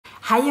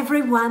Hi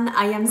everyone,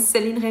 I am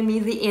Céline Remy,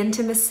 the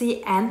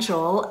Intimacy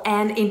Angel,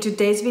 and in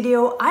today's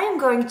video I am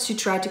going to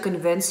try to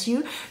convince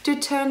you to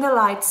turn the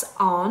lights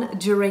on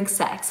during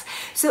sex.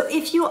 So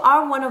if you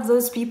are one of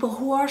those people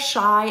who are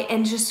shy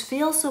and just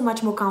feel so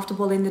much more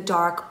comfortable in the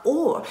dark,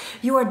 or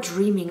you are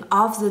dreaming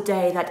of the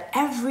day that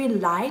every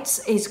light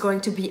is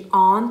going to be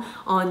on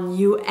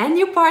you and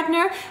your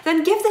partner,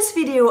 then give this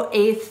video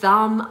a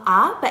thumb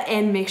up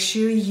and make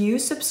sure you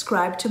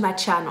subscribe to my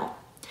channel.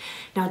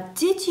 Now,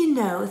 did you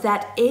know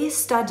that a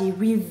study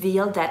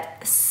revealed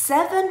that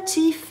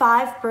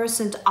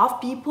 75%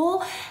 of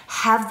people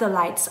have the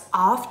lights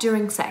off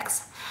during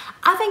sex?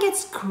 I think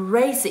it's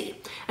crazy,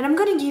 and I'm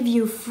going to give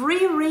you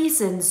 3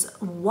 reasons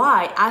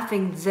why I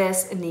think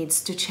this needs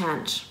to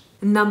change.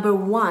 Number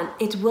 1,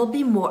 it will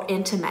be more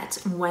intimate.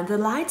 When the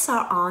lights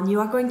are on, you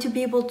are going to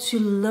be able to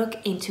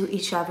look into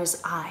each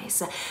other's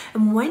eyes.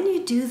 And when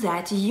you do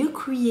that, you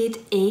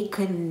create a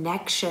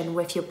connection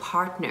with your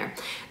partner.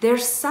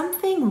 There's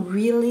something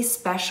really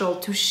special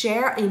to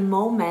share a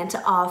moment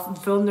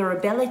of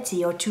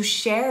vulnerability or to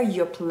share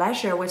your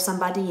pleasure with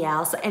somebody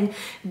else, and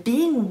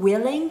being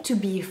willing to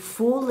be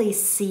fully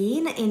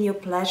seen in your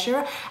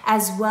pleasure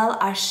as well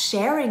as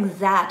sharing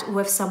that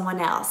with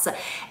someone else.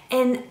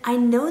 And I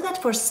know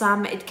that for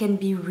some it can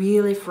be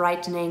really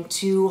frightening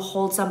to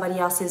hold somebody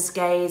else's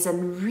gaze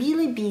and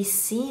really be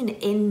seen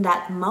in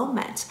that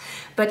moment.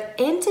 But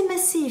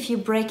intimacy, if you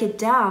break it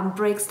down,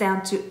 breaks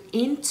down to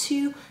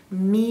into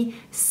me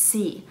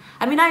see.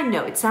 I mean, I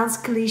know it sounds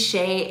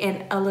cliche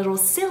and a little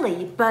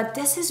silly, but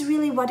this is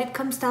really what it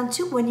comes down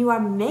to. When you are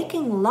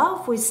making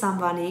love with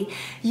somebody,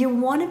 you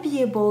want to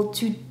be able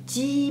to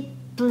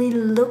deeply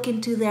look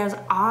into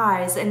their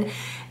eyes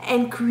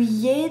and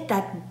create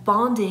that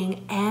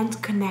bonding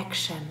and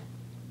connection.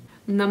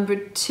 Number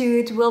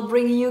 2, it will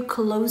bring you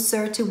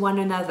closer to one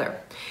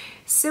another.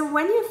 So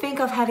when you think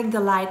of having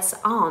the lights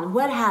on,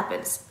 what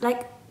happens?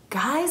 Like,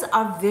 guys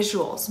are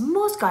visuals.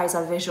 Most guys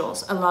are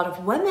visuals. A lot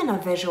of women are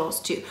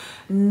visuals too.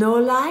 No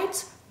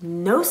light,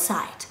 no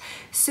sight.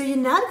 So you're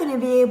not going to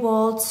be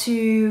able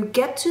to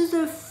get to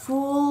the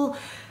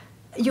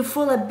your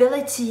full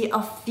ability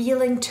of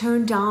feeling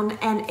turned on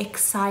and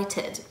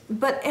excited.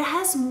 But it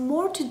has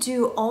more to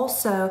do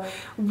also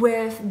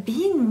with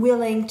being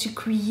willing to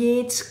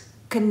create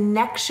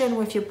connection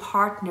with your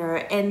partner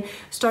and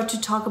start to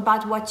talk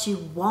about what you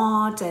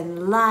want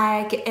and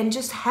like, and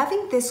just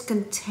having this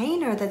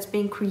container that's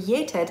being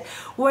created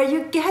where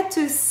you get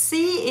to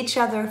see each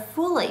other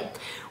fully.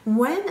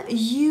 When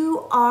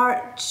you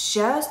are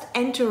just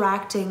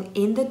interacting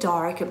in the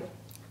dark,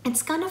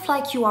 it's kind of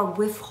like you are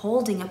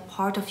withholding a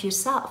part of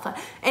yourself.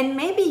 And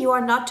maybe you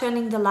are not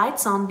turning the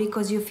lights on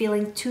because you're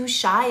feeling too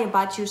shy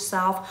about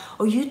yourself,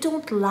 or you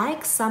don't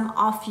like some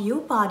of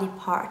your body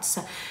parts.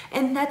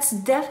 And that's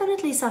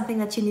definitely something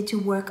that you need to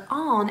work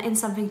on and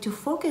something to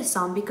focus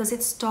on, because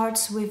it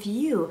starts with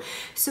you.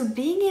 So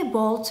being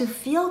able to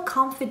feel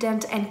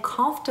confident and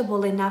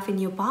comfortable enough in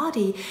your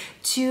body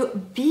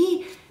to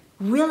be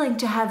willing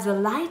to have the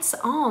lights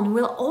on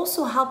will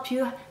also help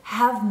you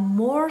have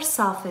more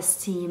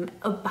self-esteem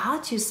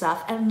about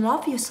yourself and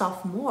love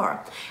yourself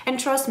more. And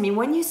trust me,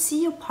 when you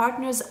see your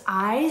partner's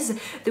eyes,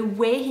 the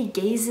way he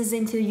gazes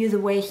into you, the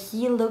way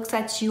he looks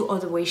at you, or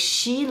the way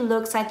she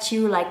looks at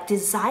you, like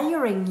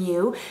desiring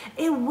you,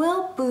 it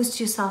will boost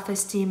your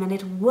self-esteem and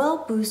it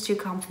will boost your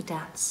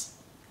confidence.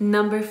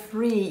 Number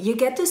 3, you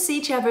get to see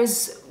each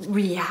other's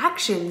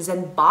reactions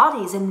and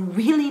bodies and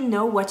really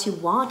know what you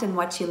want and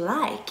what you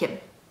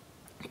like.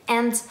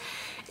 And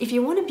if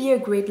you want to be a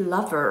great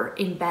lover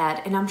in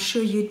bed, and I'm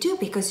sure you do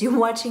because you're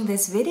watching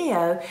this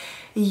video,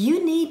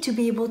 you need to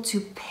be able to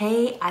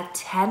pay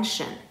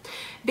attention,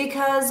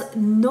 because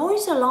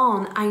noise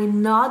alone are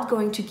not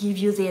going to give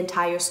you the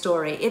entire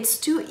story. It's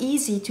too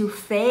easy to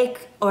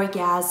fake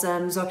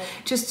orgasms or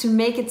just to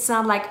make it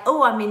sound like,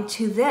 oh, I'm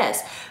into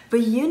this.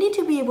 But you need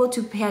to be able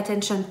to pay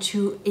attention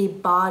to a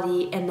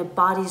body and the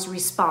body's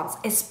response,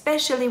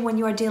 especially when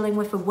you are dealing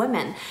with a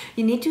woman.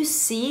 You need to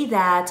see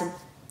that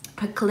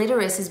her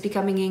clitoris is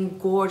becoming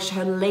engorged,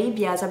 her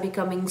labias are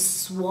becoming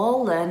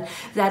swollen,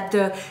 that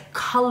the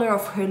color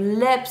of her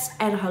lips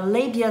and her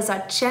labias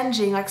are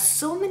changing. Like,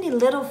 so many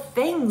little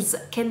things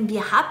can be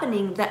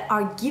happening that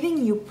are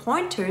giving you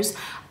pointers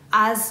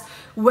as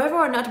whether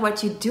or not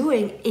what you're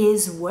doing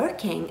is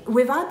working.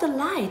 Without the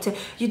light,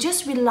 you're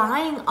just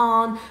relying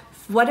on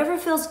whatever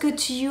feels good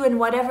to you and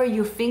whatever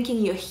you're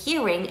thinking you're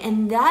hearing,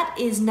 and that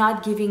is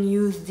not giving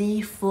you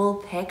the full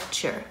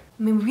picture.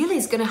 I mean, really,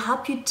 it's going to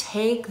help you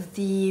take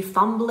the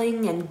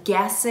fumbling and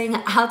guessing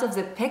out of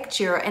the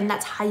picture, and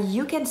that's how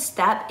you can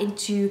step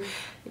into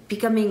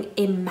becoming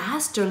a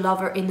master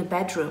lover in the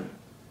bedroom.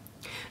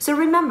 So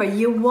remember,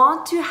 you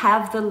want to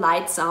have the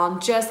lights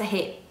on. Just,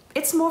 hey,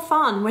 it's more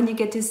fun when you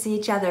get to see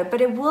each other, but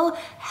it will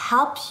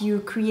help you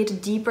create a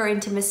deeper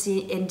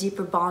intimacy and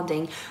deeper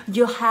bonding.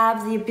 You'll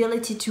have the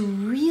ability to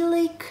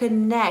really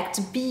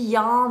connect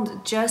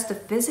beyond just the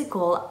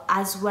physical,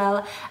 as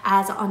well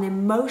as on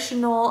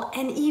emotional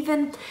and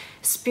even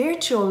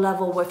spiritual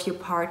level with your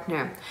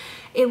partner.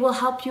 It will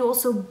help you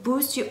also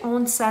boost your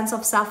own sense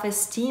of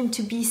self-esteem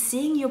to be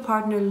seeing your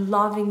partner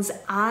loving's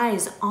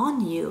eyes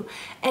on you.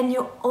 And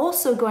you're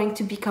also going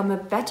to become a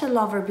better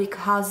lover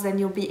because then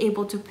you'll be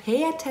able to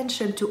pay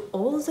attention to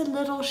all the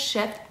little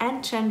shifts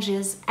and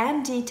changes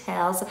and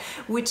details,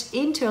 which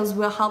in turn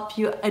will help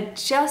you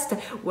adjust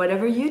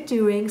whatever you're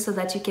doing so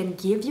that you can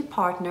give your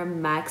partner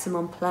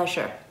maximum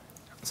pleasure.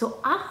 So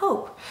I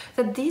hope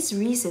that these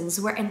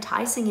reasons were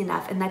enticing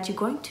enough and that you're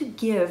going to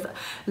give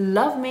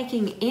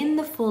lovemaking in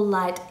the full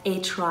light a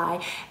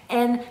try.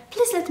 And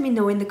please let me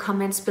know in the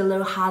comments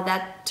below how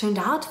that turned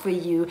out for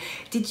you.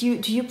 Do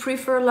you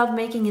prefer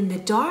lovemaking in the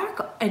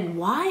dark and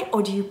why?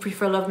 Or do you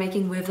prefer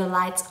lovemaking with the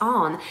lights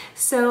on?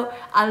 So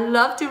I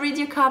love to read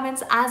your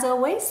comments as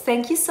always.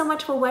 Thank you so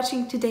much for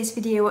watching today's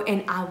video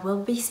and I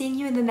will be seeing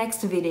you in the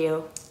next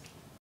video.